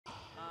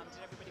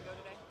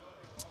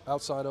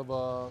Outside of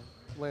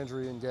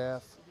Landry and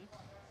Gaff,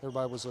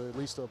 everybody was at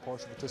least a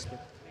partial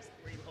participant.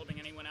 Were you holding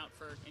anyone out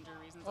for injury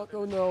reasons?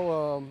 Oh,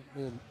 no,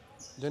 and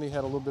Denny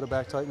had a little bit of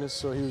back tightness,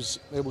 so he was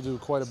able to do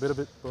quite a bit of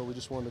it, but we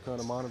just wanted to kind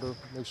of monitor,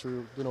 make sure he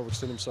didn't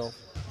overextend himself.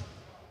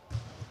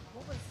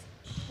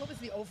 What was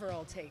the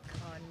overall take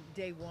on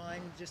day one,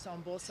 just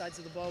on both sides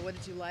of the ball? What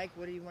did you like?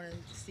 What do you want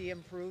to see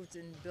improved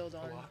and build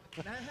on?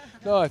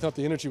 No, I thought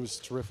the energy was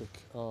terrific,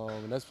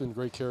 and that's been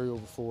great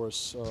carryover for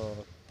us.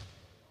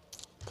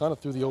 Kind of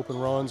through the open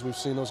runs, we've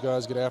seen those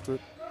guys get after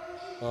it.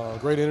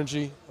 Great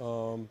energy.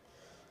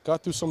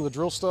 Got through some of the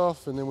drill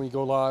stuff, and then when you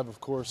go live, of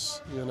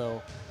course,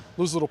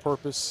 lose a little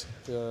purpose.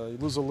 You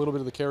lose a little bit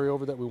of the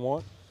carryover that we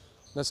want.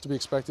 That's to be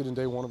expected in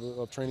day one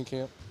of training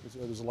camp.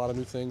 There's a lot of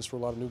new things for a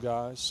lot of new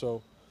guys.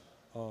 So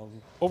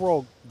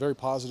overall, very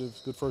positive,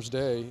 good first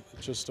day.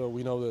 It's just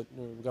we know that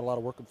we've got a lot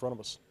of work in front of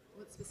us.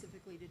 What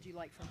specifically did you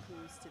like from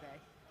Kuz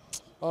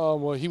today?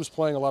 Well, he was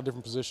playing a lot of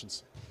different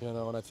positions,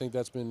 and I think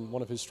that's been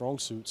one of his strong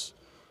suits.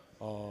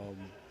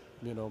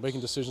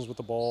 Making decisions with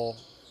the ball,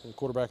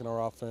 quarterbacking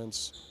our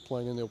offense,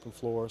 playing in the open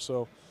floor.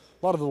 So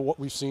a lot of what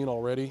we've seen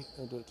already,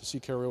 and to see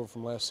carryover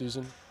from last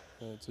season,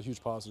 it's a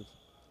huge positive.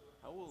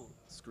 How will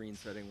screen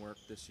setting work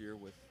this year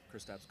with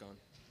𝗙𝗢𝗟𝗟𝗡 gone?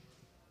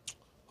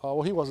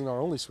 Well, he wasn't our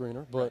only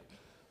screener, but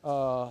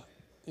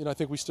I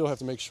think we still have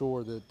to make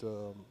sure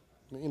that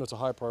it's a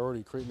high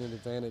priority, creating an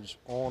advantage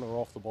on or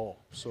off the ball.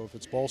 So if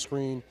it's ball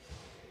screen,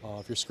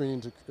 if you're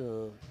screening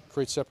to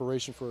create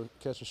separation for a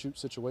catch and shoot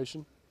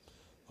situation,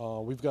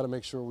 we've got to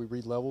make sure we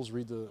read levels,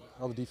 read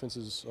how the defense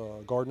is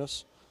guarding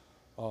us.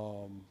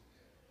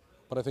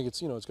 But I think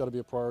it's got to be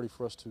a priority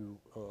for us to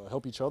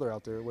help each other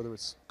out there, whether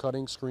it's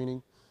cutting,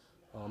 screening,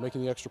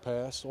 making the extra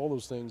pass. All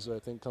those things I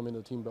think come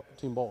into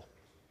team ball.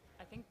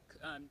 I think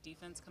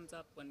defense comes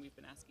up when we've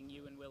been asking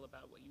you and Will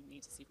about what you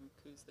need to see from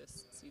Kuz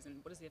this season.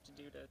 What does he have to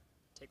do to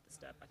take the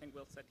step? I think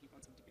Will said he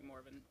wants him to be more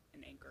of an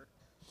anchor.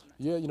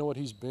 Yeah, you know what,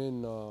 he's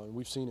been,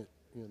 we've seen it,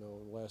 in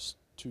the last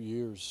 2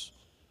 years.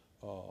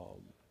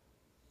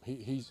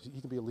 He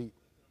can be elite,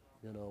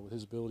 with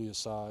his ability, his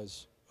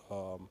size.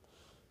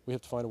 We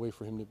have to find a way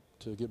for him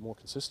to get more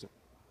consistent.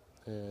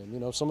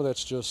 And, some of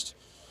that's just,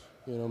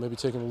 maybe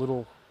taking a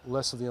little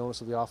less of the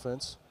onus of the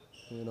offense.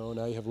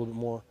 Now you have a little bit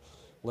more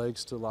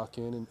legs to lock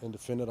in and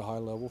defend at a high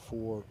level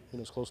for,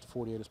 as close to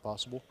 48 as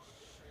possible.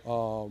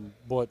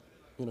 But,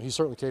 he's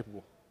certainly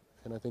capable.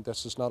 And I think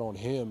that's just not on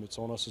him, it's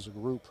on us as a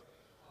group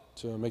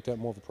to make that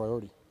more of a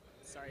priority.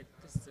 Sorry,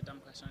 this is a dumb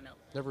question, I know.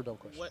 Never a dumb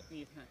question. What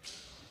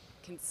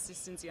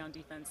consistency on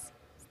defense?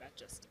 Is that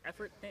just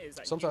effort? Is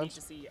that Sometimes. you need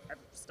to see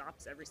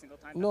stops every single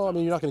time? No, I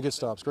mean, you're not going to get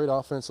stops. Great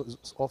offense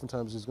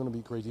oftentimes is going to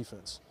be great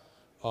defense.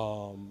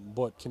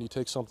 But can you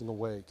take something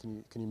away?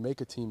 Can you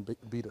make a team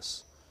beat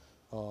us?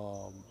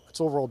 It's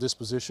overall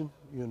disposition,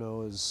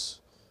 is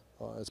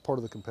part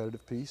of the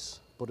competitive piece.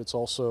 But it's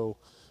also,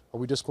 are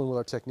we disciplined with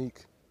our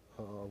technique?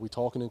 Are we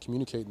talking and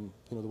communicating,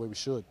 the way we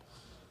should?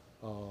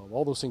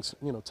 All those things,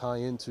 tie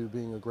into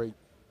being a great,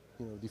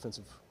 great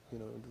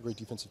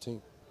defensive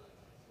team.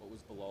 What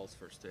was Bilal's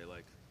first day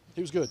like?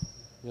 He was good.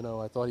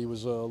 I thought he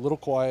was a little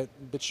quiet,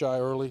 a bit shy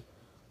early.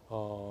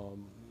 Got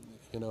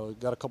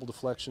a couple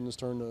deflections,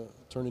 turned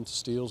into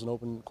steals and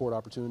open court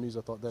opportunities.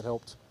 I thought that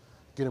helped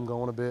get him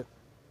going a bit.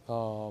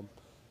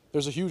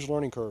 There's a huge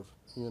learning curve.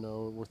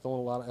 We're throwing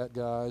a lot at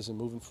guys and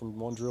moving from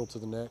one drill to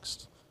the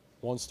next,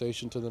 one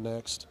station to the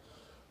next.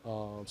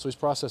 So he's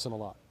processing a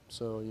lot.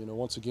 So,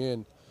 once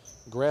again,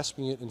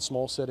 grasping it in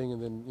small setting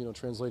and then,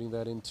 translating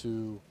that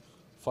into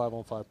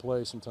 5-on-5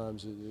 play,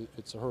 sometimes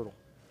it's a hurdle.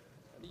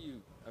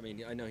 How do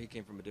you, I know he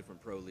came from a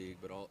different pro league,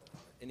 but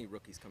any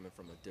rookies coming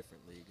from a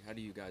different league, how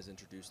do you guys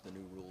introduce the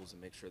new rules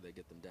and make sure they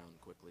get them down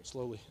quickly?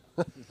 Slowly.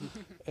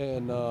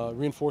 And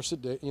reinforce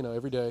it,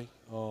 every day.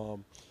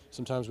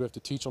 Sometimes we have to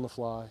teach on the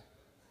fly,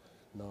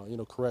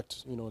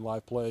 correct, in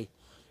live play.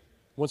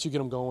 Once you get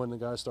them going, the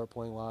guys start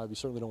playing live. You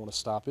certainly don't want to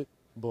stop it,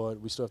 but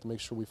we still have to make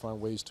sure we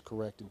find ways to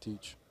correct and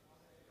teach.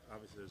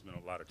 Obviously, there's been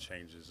a lot of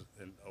changes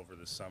over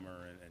the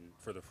summer and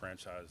for the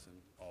franchise and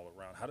all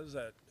around. How does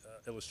that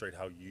illustrate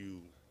how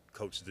you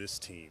coach this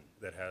team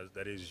that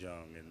is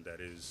young and that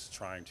is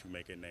trying to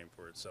make a name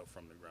for itself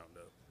from the ground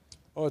up?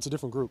 Oh, it's a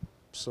different group.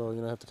 So,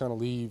 I have to kind of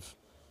leave,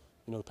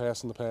 the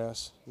past in the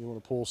past. You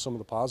want to pull some of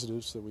the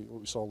positives that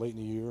we saw late in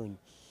the year and,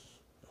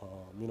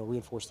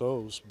 reinforce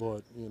those.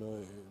 But, you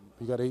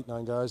got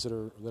 8-9 guys that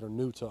are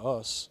new to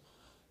us.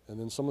 And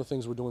then some of the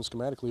things we're doing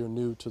schematically are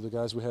new to the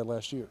guys we had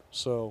last year.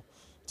 So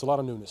it's a lot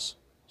of newness.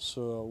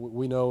 So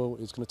we know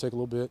it's going to take a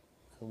little bit,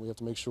 and we have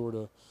to make sure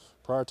to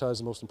prioritize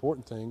the most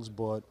important things.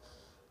 But,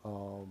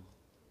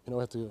 we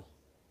have to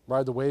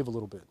ride the wave a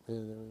little bit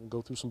and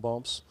go through some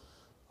bumps.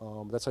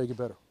 That's how you get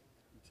better.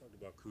 You talked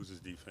about Kuz's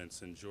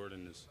defense, and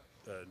Jordan has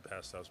in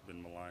past house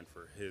been maligned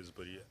for his,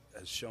 but he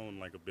has shown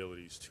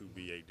abilities to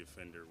be a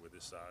defender with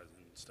his size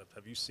and stuff.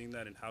 Have you seen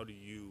that, and how do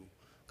you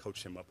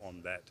coach him up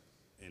on that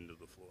end of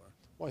the floor?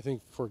 Well, I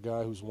think for a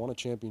guy who's won a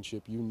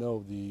championship,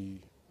 the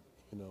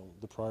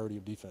priority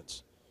of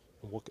defense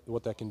and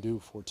what that can do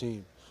for a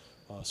team.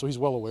 So he's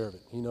well aware of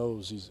it. He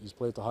knows he's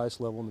played at the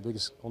highest level on the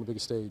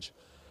biggest stage.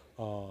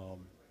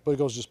 But it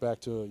goes just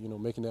back to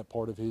making that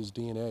part of his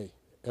DNA,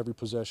 every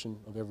possession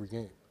of every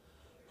game.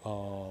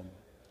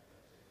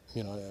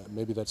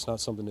 Maybe that's not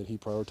something that he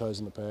prioritized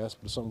in the past,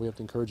 but it's something we have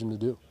to encourage him to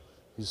do.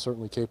 He's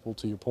certainly capable,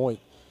 to your point.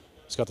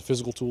 He's got the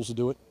physical tools to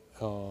do it,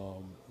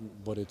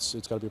 but it's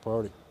got to be a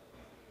priority.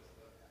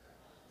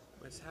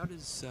 Wes,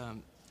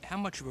 how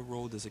much of a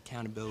role does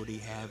accountability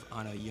have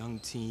on a young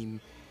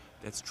team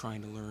that's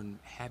trying to learn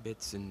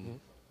habits and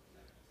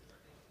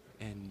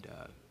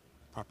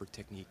proper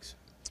techniques?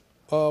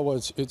 Well,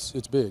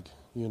 it's big,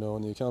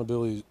 and the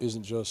accountability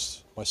isn't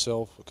just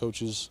myself,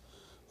 coaches.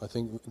 I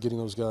think getting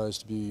those guys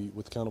to be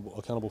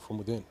accountable from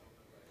within,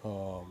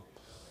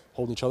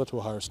 holding each other to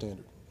a higher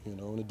standard,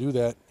 and to do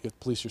that, you have to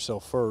police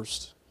yourself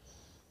first.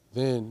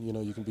 Then,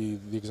 you can be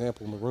the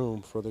example in the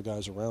room for other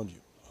guys around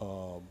you.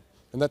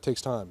 And that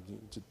takes time.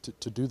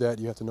 To do that,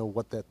 you have to know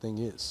what that thing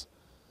is.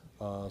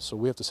 So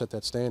we have to set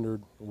that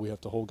standard. We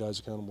have to hold guys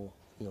accountable,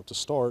 to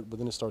start, but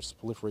then it starts to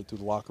proliferate through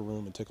the locker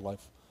room and take a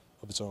life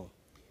of its own.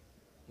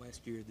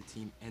 Last year, the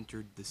team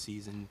entered the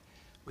season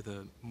with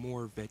a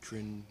more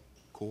veteran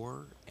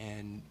core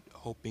and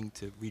hoping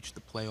to reach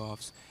the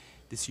playoffs.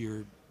 This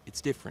year,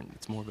 it's different.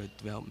 It's more of a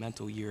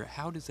developmental year.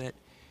 How does that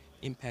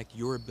impact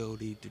your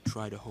ability to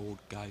try to hold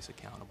guys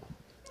accountable?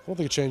 I don't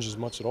think it changes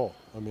much at all.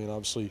 I mean,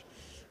 obviously,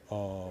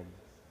 our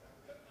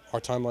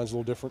timeline's a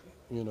little different,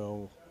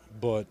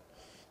 but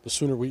the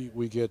sooner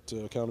we get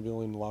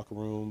accountability in the locker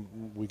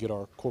room, we get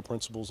our core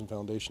principles and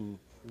foundation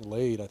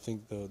laid, I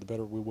think the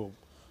better we will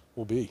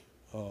be.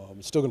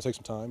 It's still going to take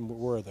some time. We're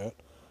aware of that.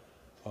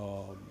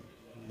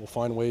 We'll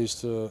find ways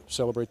to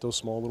celebrate those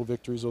small little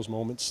victories, those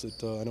moments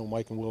that I know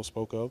Mike and Will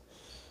spoke of.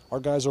 Our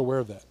guys are aware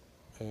of that,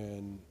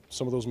 and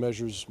some of those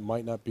measures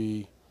might not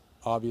be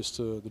obvious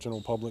to the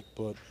general public,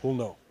 but we'll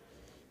know,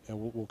 and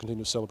we'll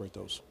continue to celebrate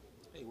those.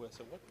 Hey,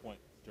 Wes, at what point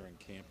during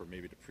camp or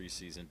maybe the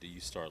preseason do you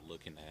start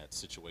looking at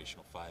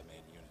situational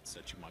five-man units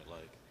that you might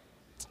like?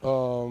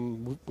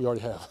 We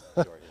already have.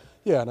 You already have.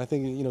 Yeah, and I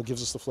think it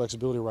gives us the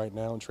flexibility right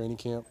now in training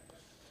camp.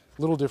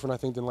 A little different, I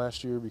think, than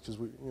last year because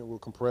we're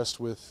compressed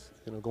with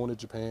going to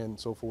Japan and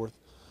so forth.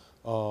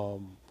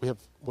 We have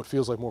what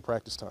feels like more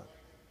practice time,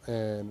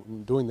 and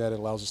in doing that, it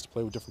allows us to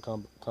play with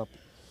different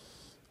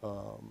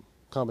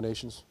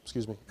combinations.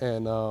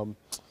 And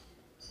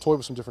toy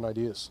with some different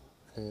ideas,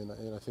 and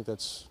I think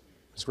it's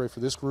great for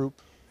this group,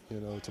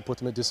 to put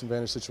them in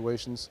disadvantaged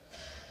situations,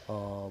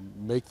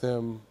 make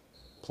them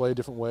play a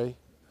different way,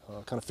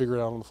 kind of figure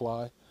it out on the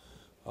fly.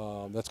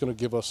 That's going to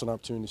give us an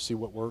opportunity to see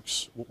what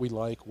works, what we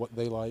like, what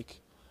they like,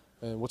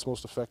 and what's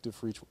most effective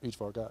for each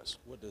of our guys.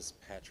 What does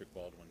Patrick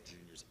Baldwin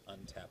Jr.'s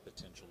untapped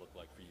potential look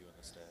like for you in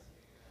the staff?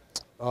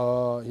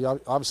 He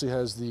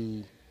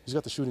obviously he's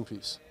got the shooting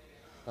piece.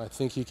 I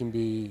think he can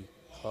be,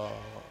 a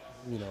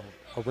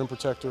rim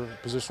protector,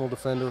 positional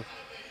defender.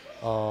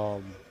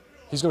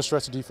 He's going to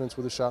stretch the defense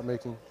with his shot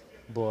making,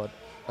 but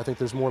I think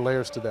there's more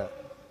layers to that,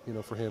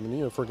 for him.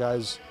 And for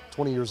guys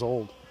 20 years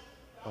old,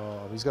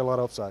 he's got a lot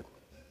of upside.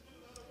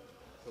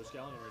 Coach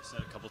Gallinari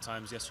said a couple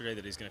times yesterday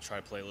that he's going to try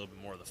to play a little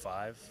bit more of the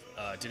five.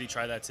 Did he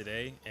try that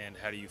today? And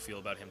how do you feel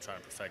about him trying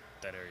to perfect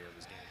that area of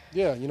his game?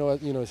 Yeah,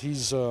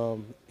 he's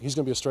going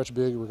to be a stretch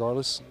big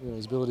regardless.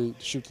 His ability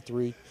to shoot the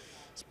three,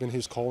 it's been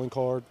his calling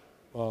card.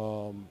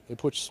 It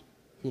puts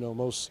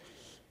most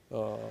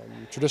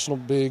traditional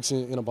bigs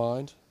in a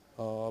bind,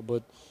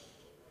 but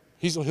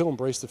he'll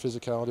embrace the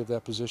physicality of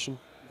that position.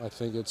 I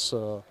think it's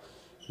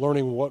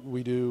learning what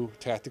we do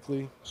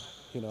tactically.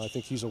 I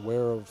think he's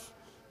aware of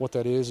what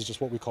that is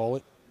just what we call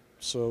it.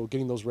 So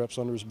getting those reps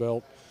under his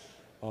belt,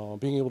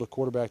 being able to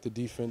quarterback the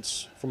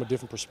defense from a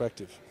different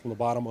perspective, from the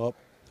bottom up,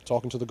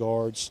 talking to the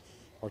guards,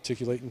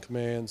 articulating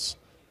commands,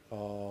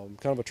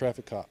 kind of a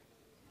traffic cop.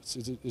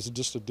 It's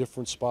just a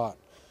different spot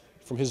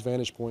from his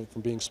vantage point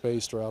from being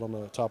spaced or out on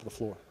the top of the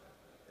floor.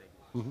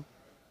 Mm-hmm.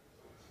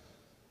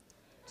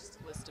 Just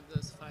a list of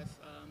those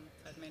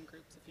five-man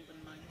groups, if you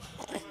wouldn't mind.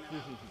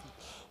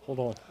 Hold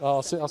on.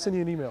 I'll send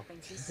you an email.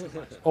 Thank you so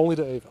much. Only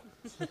to Ava.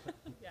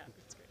 Yeah,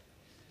 that's great.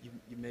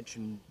 You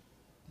mentioned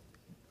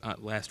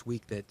last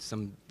week that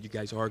you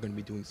guys are going to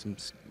be doing some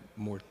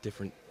more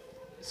different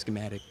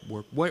schematic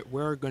work.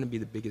 Where are going to be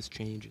the biggest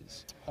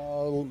changes?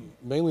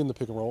 Mainly in the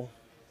pick and roll.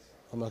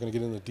 I'm not going to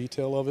get into the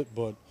detail of it,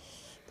 but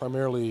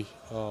primarily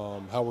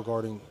how we're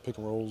guarding pick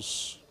and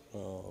rolls,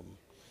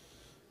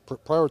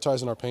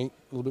 prioritizing our paint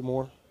a little bit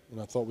more.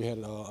 And I thought we had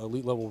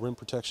elite level rim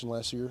protection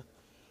last year.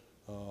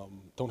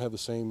 Don't have the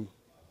same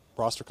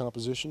roster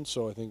composition,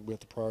 so I think we have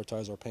to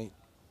prioritize our paint.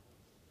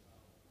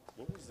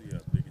 What was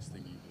the biggest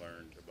thing you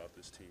learned about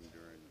this team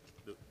during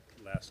the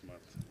last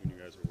month when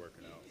you guys were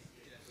working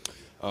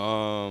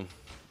out?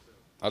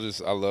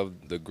 I love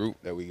the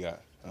group that we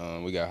got.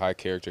 We got high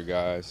character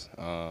guys,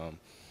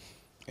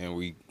 and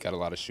we got a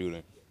lot of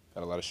shooting.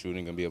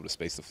 Gonna be able to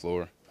space the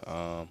floor.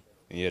 And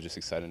yeah, just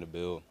exciting to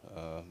build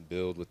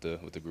with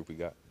the group we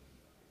got.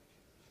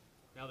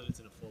 Now that it's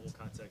in a formal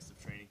context of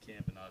training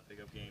camp and not a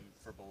pickup game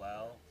for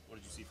Bilal, what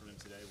did you see from him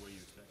today? What do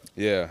you expect?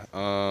 Yeah,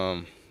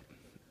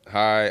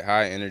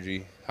 high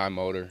energy, high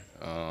motor.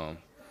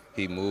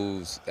 He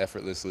moves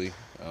effortlessly.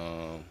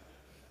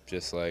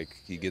 Just like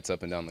he gets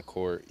up and down the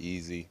court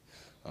easy.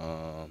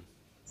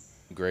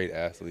 Great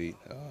athlete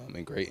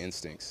and great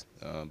instincts.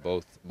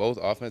 Both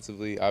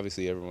offensively.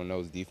 Obviously, everyone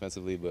knows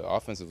defensively, but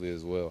offensively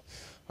as well.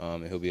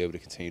 And he'll be able to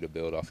continue to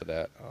build off of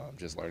that.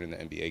 Just learning the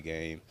NBA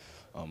game,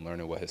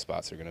 learning what his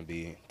spots are going to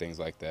be, things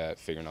like that.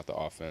 Figuring out the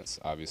offense,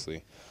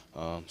 obviously.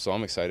 So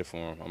I'm excited for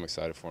him. I'm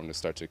excited for him to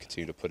start to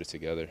continue to put it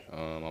together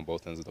on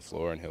both ends of the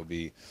floor, and he'll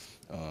be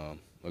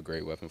a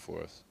great weapon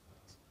for us.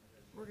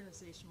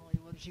 Organizationally,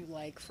 what did you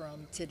like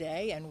from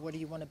today, and what do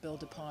you want to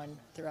build upon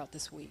throughout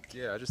this week?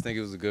 Yeah, I just think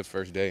it was a good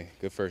first day.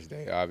 Good first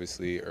day.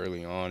 Obviously,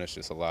 early on, it's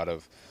just a lot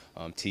of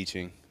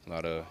teaching, a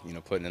lot of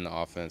putting in the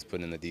offense,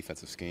 putting in the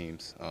defensive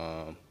schemes.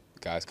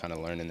 Guys kind of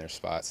learning their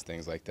spots,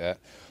 things like that.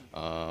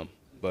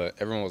 But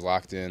everyone was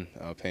locked in,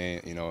 paying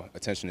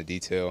attention to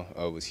detail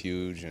was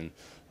huge, and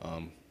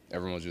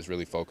everyone was just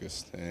really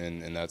focused.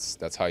 And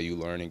that's how you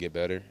learn and get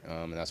better,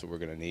 and that's what we're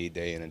going to need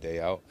day in and day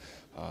out.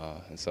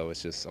 And so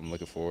it's just I'm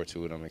looking forward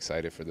to it. I'm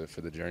excited for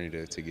the journey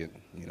to get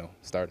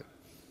started.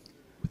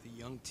 With a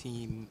young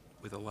team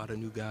with a lot of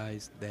new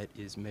guys that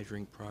is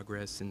measuring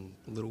progress and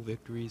little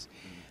victories,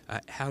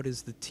 how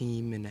does the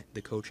team and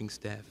the coaching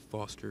staff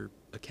foster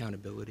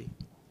accountability?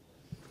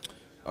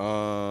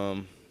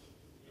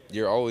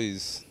 You're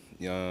always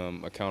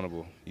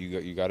accountable.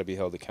 You got to be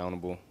held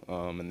accountable,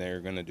 and they're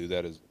going to do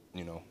that.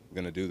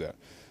 Going to do that.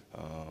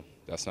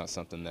 That's not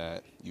something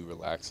that you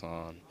relax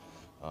on.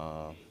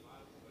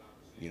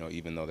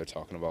 Even though they're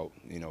talking about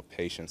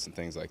patience and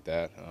things like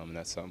that, and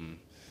that's something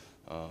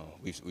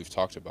we've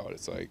talked about.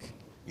 It's like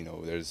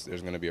there's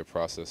going to be a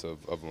process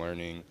of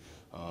learning,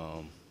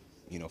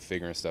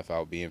 figuring stuff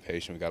out, being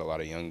patient. We got a lot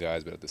of young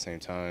guys, but at the same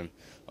time,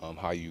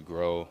 how you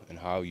grow and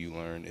how you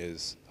learn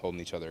is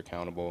holding each other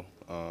accountable.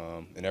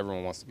 And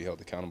everyone wants to be held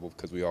accountable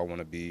because we all want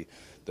to be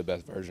the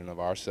best version of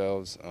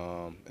ourselves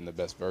and the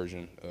best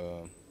version,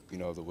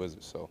 of the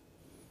Wizards. So.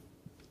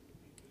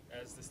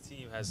 As this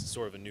team has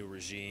sort of a new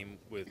regime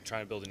with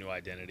trying to build a new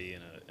identity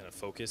and a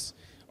focus,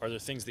 are there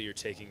things that you're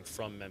taking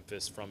from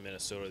Memphis, from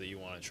Minnesota, that you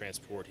want to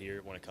transport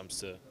here when it comes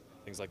to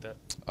things like that?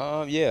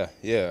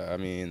 Yeah. I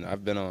mean,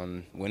 I've been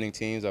on winning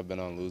teams. I've been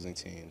on losing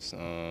teams.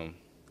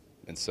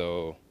 And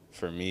so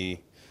for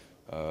me,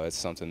 it's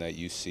something that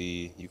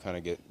you kind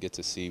of get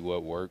to see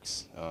what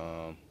works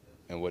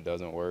and what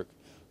doesn't work.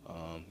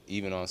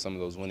 Even on some of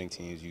those winning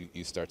teams,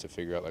 you start to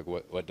figure out like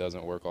what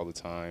doesn't work all the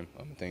time,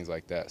 things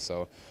like that.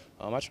 So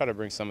I try to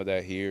bring some of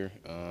that here,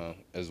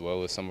 as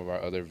well as some of our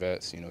other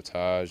vets,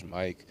 Taj,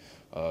 Mike,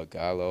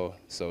 Gallo.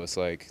 So it's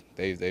like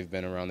they've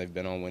been around, they've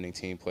been on winning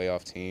team,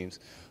 playoff teams.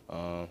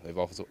 They've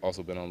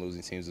also been on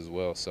losing teams as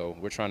well. So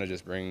we're trying to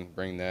just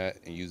bring that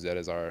and use that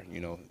as our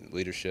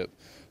leadership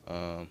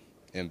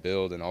and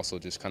build, and also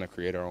just kind of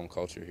create our own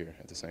culture here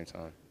at the same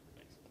time.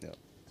 Yeah.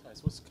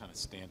 Tyus, what's the kind of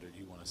standard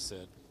you want to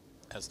set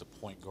as the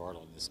point guard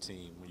on this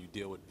team when you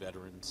deal with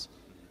veterans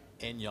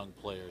and young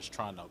players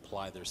trying to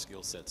apply their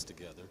skill sets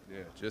together?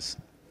 Yeah, just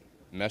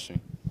meshing,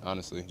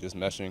 honestly, just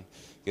meshing,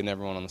 getting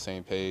everyone on the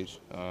same page.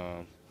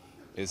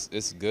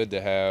 It's good to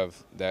have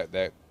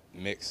that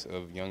mix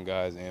of young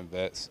guys and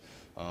vets,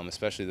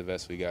 especially the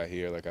vets we got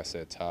here. Like I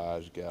said,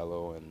 Taj,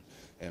 Gallo,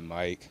 and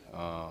Mike,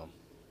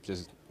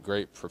 just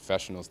great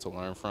professionals to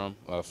learn from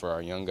for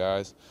our young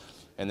guys.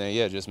 And then,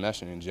 yeah, just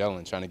meshing and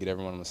gelling, trying to get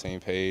everyone on the same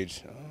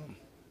page,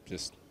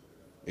 just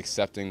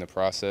accepting the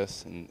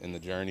process and the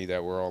journey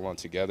that we're all on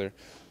together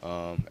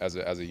as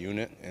a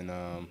unit, and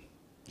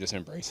just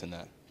embracing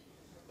that.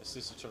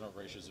 Assistant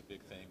turnover ratio is a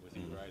big thing with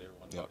you, right?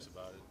 Everyone talks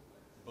about it.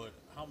 But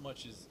how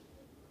much is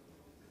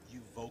you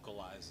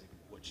vocalizing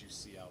what you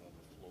see out on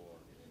the floor,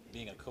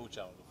 being a coach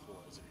out on the floor,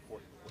 is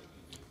important for you?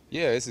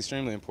 Yeah, it's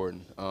extremely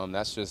important.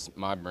 That's just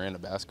my brand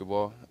of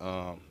basketball,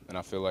 and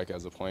I feel like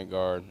as a point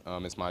guard,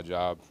 it's my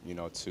job,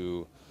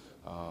 to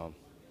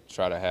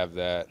try to have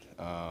that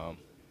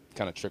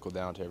kind of trickle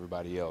down to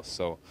everybody else.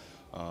 So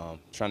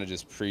trying to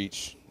just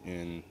preach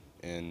and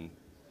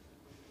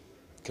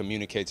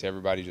communicate to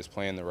everybody, just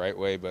playing the right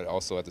way, but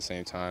also at the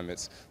same time,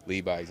 it's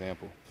lead by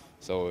example.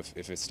 So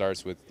if it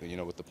starts with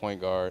with the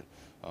point guard,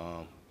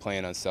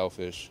 playing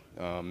unselfish,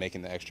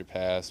 making the extra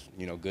pass,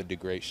 good to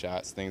great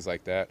shots, things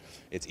like that,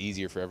 it's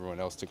easier for everyone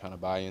else to kind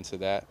of buy into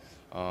that.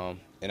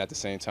 And at the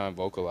same time,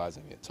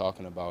 vocalizing it,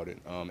 talking about it,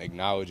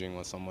 acknowledging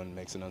when someone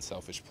makes an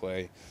unselfish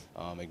play,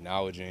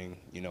 acknowledging,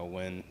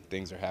 when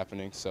things are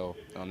happening. So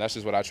that's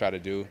just what I try to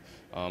do.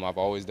 I've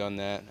always done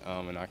that,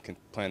 and I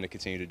plan to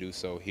continue to do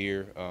so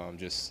here,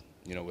 just,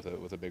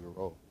 with a bigger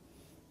role.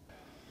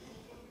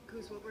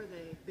 Kuz, what were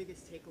the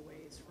biggest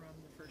takeaways from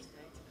the first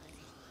day tonight?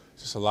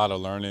 Just a lot of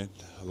learning,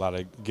 a lot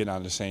of getting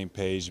on the same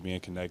page, being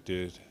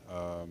connected,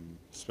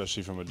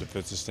 especially from a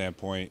defensive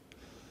standpoint.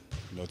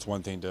 It's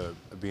one thing to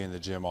be in the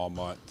gym all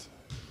month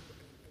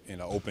in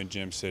an open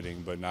gym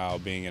setting, but now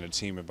being in a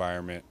team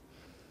environment,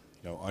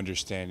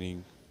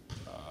 understanding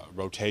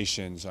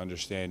rotations,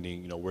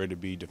 understanding, where to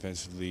be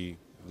defensively,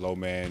 low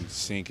man,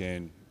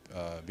 sinking,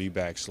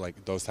 B-backs,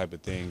 like those type of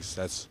things.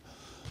 That's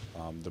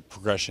the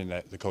progression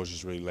that the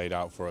coaches really laid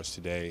out for us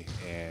today,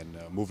 and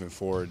moving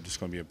forward, it's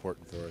going to be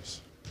important for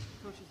us.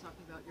 Coach, you're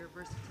talking about your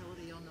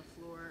versatility on the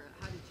floor.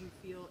 How did you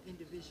feel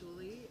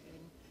individually, and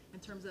in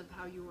terms of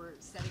how you were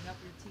setting up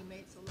your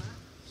teammates a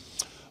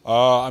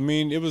lot? I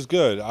mean, it was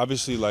good.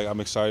 Obviously, like, I'm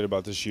excited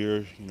about this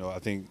year. You know, I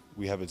think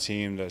we have a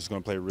team that's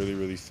going to play really,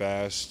 really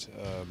fast.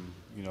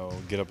 You know,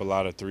 get up a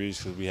lot of threes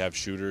because we have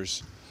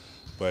shooters.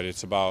 But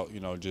it's about, you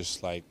know,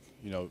 just like,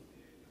 you know,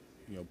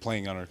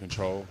 playing under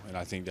control, and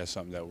I think that's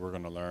something that we're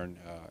going to learn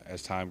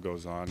as time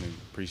goes on and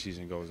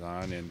preseason goes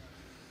on. And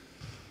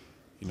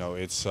you know,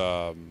 it's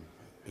going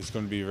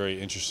to be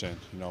very interesting.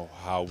 You know,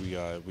 how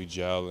we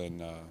gel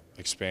and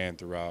expand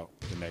throughout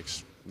the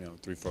next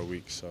 3-4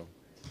 weeks. So.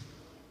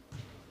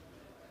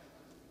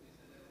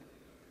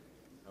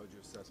 How would you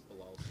assess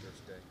Bilal's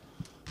first day?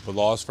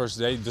 Bilal's first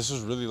day, this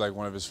was really like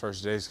one of his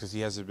first days because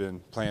he hasn't been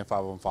playing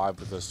 5-on-5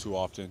 with us too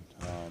often.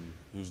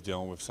 He was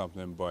dealing with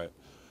something, but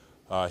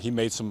he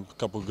made a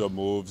couple good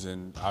moves,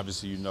 and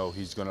obviously,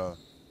 he's gonna,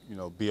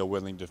 be a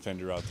willing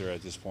defender out there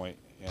at this point,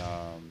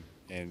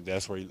 and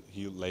that's where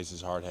he lays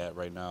his hard hat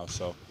right now.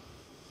 So,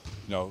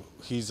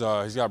 he's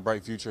got a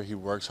bright future. He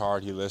works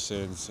hard, he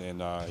listens,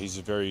 and he's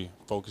very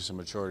focused and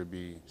mature to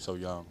be so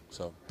young.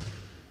 So.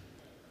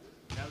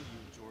 Now that you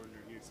and Jordan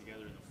are here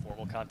together in the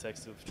formal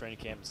context of training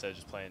camp instead of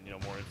just playing,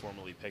 more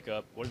informally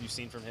pickup, what have you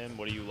seen from him?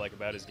 What do you like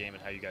about his game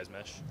and how you guys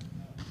mesh?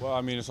 Well,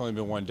 I mean, it's only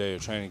been one day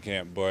of training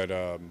camp, but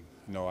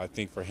I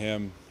think for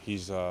him,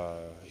 he's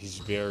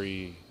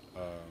very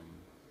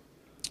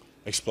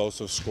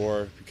explosive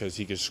scorer because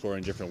he can score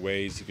in different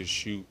ways. He can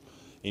shoot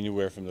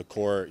anywhere from the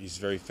court. He's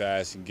very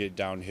fast and get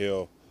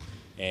downhill,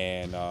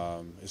 and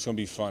it's going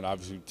to be fun.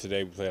 Obviously,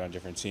 today we played on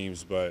different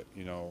teams, but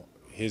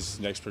his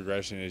next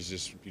progression is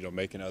just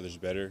making others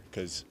better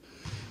because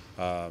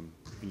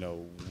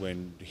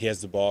when he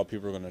has the ball,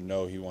 people are going to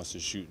know he wants to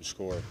shoot and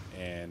score,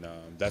 and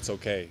that's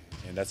okay,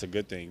 and that's a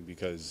good thing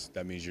because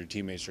that means your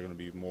teammates are going to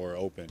be more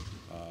open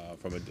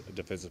from a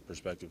defensive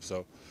perspective.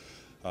 So,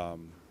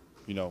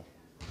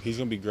 he's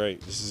going to be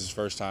great. This is his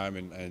first time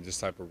in this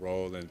type of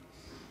role, and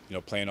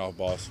playing off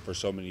ball for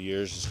so many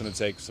years. It's going to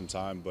take some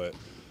time, but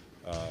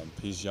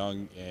he's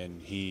young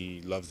and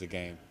he loves the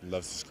game. He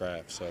loves his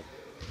craft. So,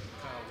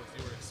 Kyle,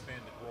 with your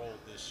expanded role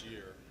this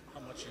year, how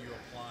much are you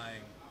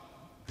applying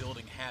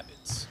building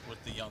habits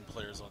with the young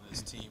players on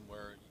this team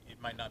where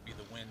it might not be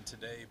the win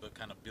today, but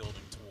kind of building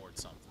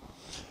towards something?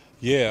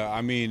 Yeah,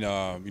 I mean,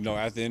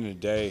 at the end of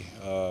the day,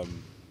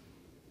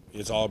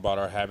 it's all about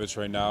our habits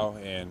right now.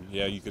 And,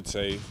 yeah, you could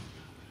say,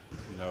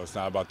 it's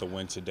not about the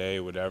win today,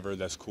 whatever.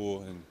 That's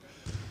cool. And,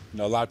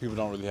 a lot of people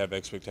don't really have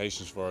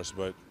expectations for us,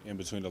 but in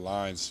between the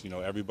lines,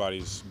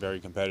 everybody's very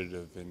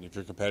competitive. And if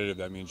you're competitive,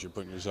 that means you're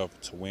putting yourself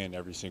to win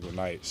every single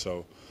night.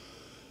 So,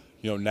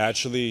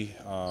 naturally,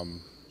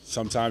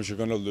 sometimes you're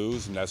going to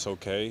lose, and that's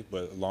okay.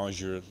 But as long as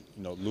you're,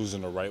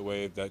 losing the right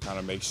way, if that kind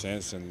of makes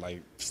sense, and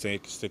like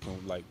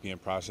sticking, like being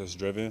process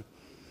driven,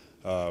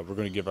 we're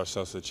going to give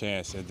ourselves a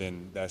chance, and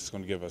then that's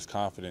going to give us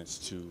confidence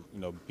to,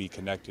 be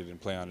connected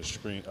and play on a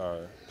string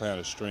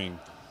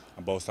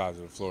on both sides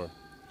of the floor.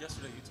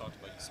 Yesterday you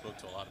spoke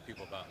to a lot of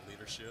people about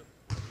leadership,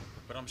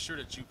 but I'm sure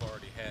that you've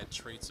already had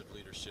traits of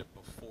leadership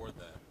before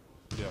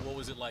that. Yeah. What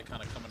was it like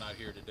kind of coming out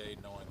here today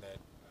knowing that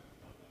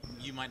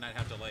you might not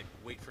have to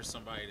wait for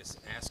somebody to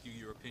ask you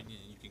your opinion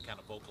and you can kind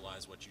of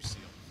vocalize what you see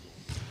on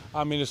the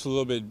floor? I mean,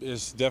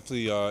 it's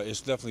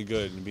definitely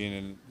good in being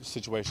in the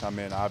situation I'm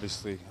in,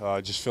 obviously.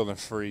 Just feeling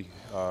free,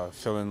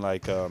 feeling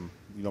like,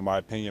 my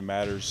opinion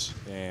matters,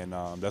 and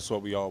that's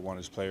what we all want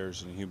as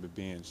players and human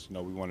beings.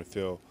 We want to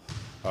feel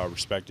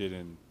respected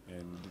and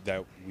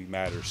that we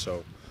matter.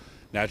 So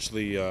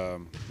naturally,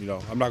 I'm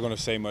not going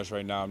to say much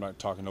right now. I'm not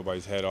talking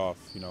nobody's head off.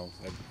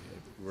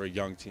 We're a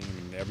young team,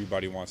 and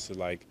everybody wants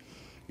to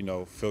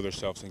feel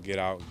themselves and get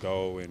out and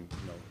go. And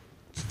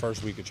it's the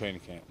first week of training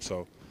camp.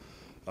 So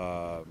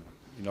I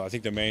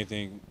think the main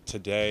thing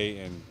today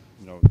and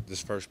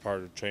this first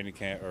part of training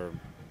camp or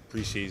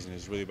preseason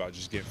is really about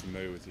just getting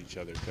familiar with each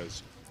other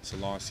because it's a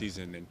long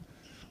season and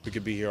we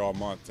could be here all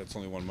month. That's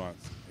only 1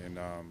 month, and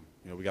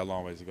we got a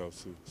long ways to go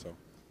too. So.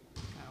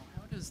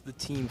 How does the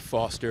team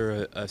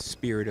foster a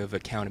spirit of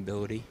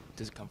accountability?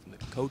 Does it come from the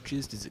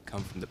coaches? Does it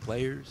come from the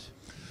players?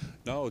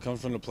 No, it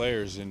comes from the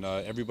players, and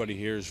everybody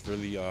here is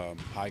really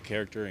high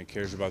character and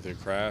cares about their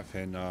craft,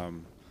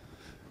 and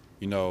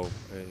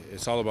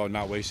it's all about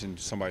not wasting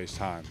somebody's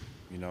time,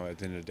 at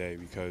the end of the day,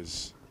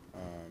 because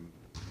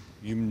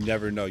you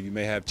never know. You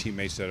may have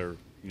teammates that are,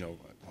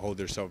 hold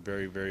themselves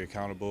very, very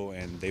accountable,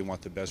 and they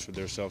want the best for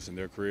themselves and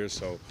their careers.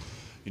 So,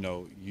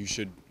 you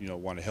should,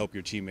 want to help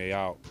your teammate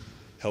out,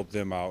 help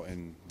them out,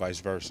 and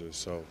vice versa.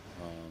 So,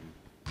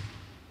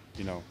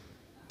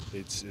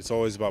 it's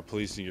always about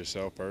policing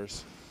yourself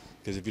first,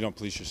 because if you don't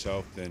police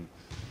yourself, then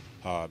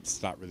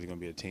it's not really going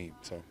to be a team.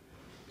 So.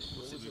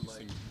 What's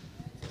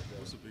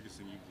the biggest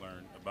thing you've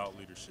learned about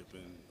leadership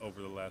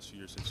over the last few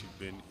years since you've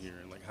been here,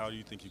 and how do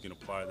you think you can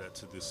apply that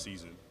to this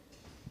season?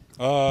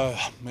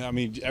 I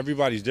mean,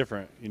 everybody's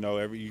different.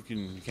 You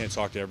can't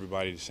talk to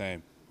everybody the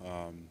same.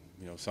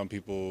 Some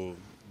people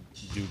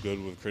do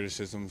good with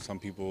criticism. Some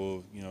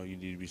people, you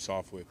need to be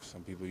soft with.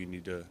 Some people you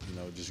need to,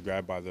 just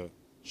grab by the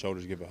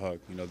shoulders, give a hug,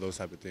 those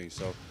type of things.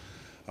 So,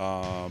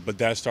 but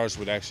that starts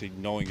with actually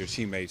knowing your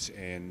teammates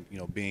and,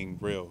 being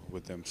real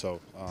with them. So,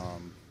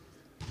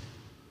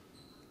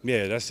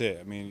 yeah, that's it.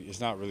 I mean, it's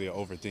not really an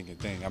overthinking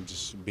thing. I'm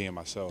just being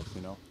myself,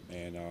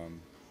 and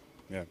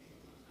yeah.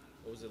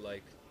 What was it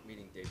like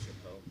meeting Dave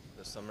Chappelle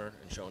this summer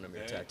and showing him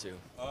your tattoo?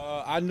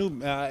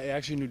 I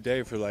actually knew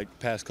Dave for like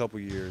past couple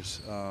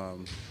years.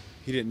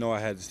 He didn't know I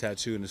had this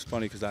tattoo, and it's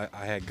funny because I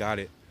had got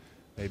it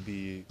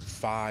maybe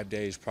 5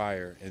 days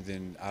prior, and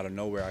then out of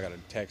nowhere I got a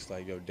text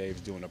like, "Yo,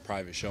 Dave's doing a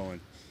private showing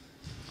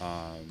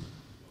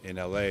in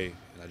LA,"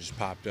 and I just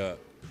popped up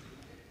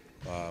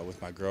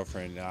with my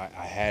girlfriend, and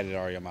I had it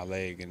already on my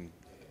leg, and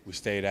we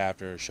stayed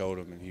after, showed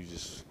him, and he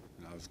just,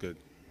 it was good.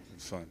 It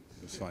was fun.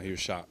 It was fun. He was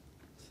shocked.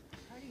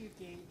 How do you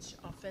gauge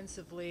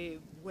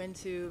offensively when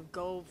to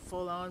go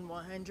full on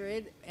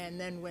 100 and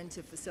then when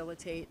to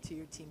facilitate to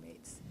your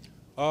teammates?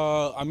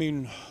 I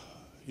mean,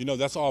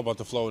 that's all about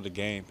the flow of the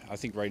game. I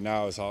think right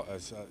now it's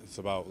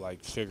about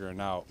like figuring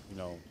out,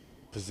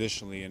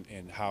 positionally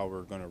and how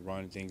we're going to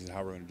run things and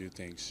how we're going to do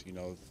things.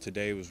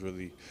 Today was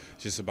really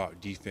just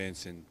about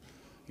defense and,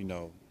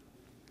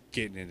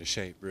 getting into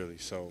shape really.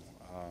 So,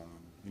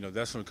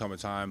 that's going to come a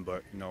time.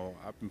 But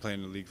I've been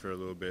playing in the league for a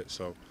little bit,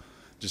 so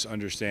just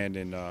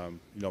understanding,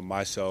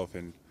 myself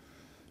and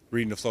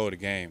reading the flow of the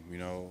game.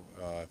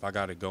 If I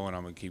got it going,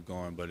 I'm going to keep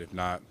going. But if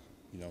not,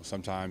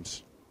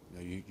 sometimes.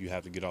 You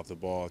have to get off the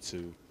ball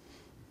to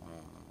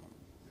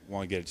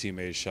want to get a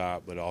teammate a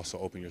shot, but also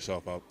open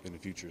yourself up in the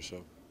future.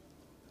 So,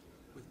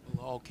 With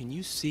Bilal, can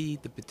you see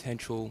the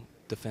potential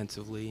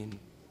defensively, and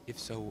if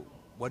so,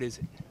 what is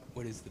it?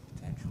 What is the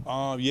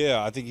potential?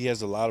 Yeah, I think he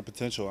has a lot of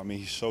potential. I mean,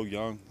 he's so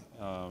young.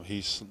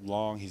 He's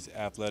long. He's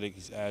athletic.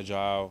 He's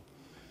agile.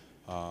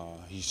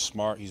 He's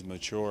smart. He's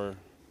mature.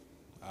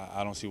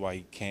 I don't see why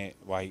he can't.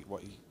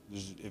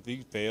 If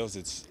he fails,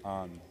 it's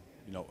on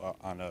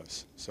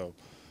us. So.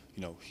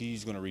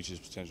 He's going to reach his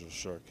potential for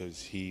sure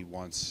because he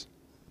wants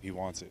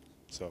it.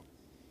 So.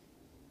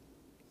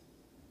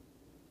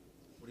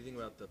 What do you think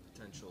about the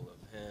potential of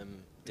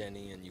him,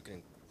 Denny, and you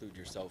can include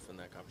yourself in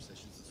that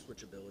conversation, the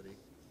switchability?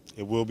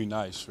 It will be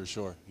nice for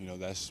sure.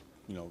 That's,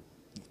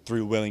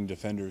 3 willing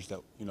defenders that,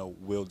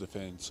 will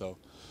defend. So,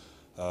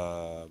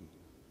 that'll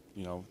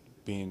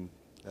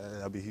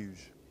be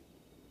huge.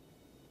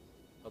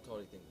 How tall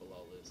do you think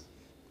Bilal is?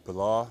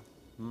 Bilal,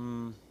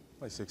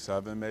 like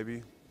 6'7",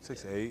 maybe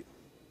 6'8".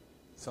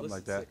 Something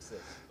like that. 6'6",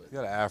 He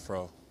got an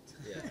afro.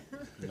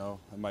 Yeah.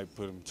 I might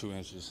put him 2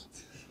 inches.